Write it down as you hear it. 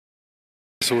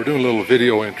So we're doing a little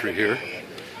video entry here.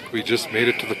 We just made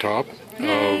it to the top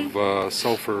of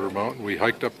Sulphur Mountain. We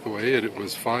hiked up the way. It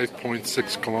was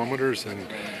 5.6 kilometers,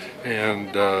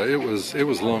 and it was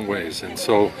a long ways. And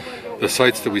so the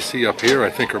sights that we see up here, I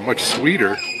think, are much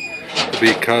sweeter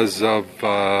because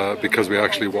we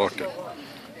actually walked it.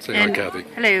 Say hi, Kathy.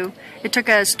 Hello. It took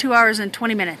us 2 hours and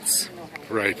 20 minutes.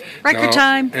 Right. Record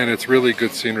time. And it's really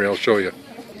good scenery. I'll show you.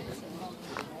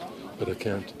 But I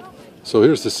can't. So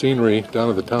here's the scenery down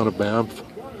at the town of Banff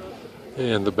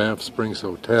and the Banff Springs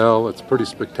Hotel. It's pretty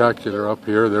spectacular up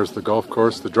here. There's the golf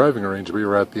course, the driving range we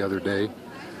were at the other day.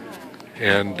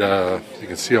 And you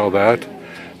can see all that.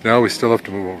 Now we still have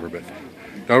to move over a bit.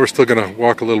 Now we're still going to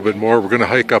walk a little bit more. We're going to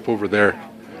hike up over there,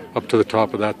 up to the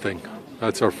top of that thing.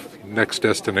 That's our next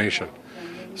destination.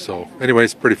 So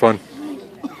anyways, pretty fun.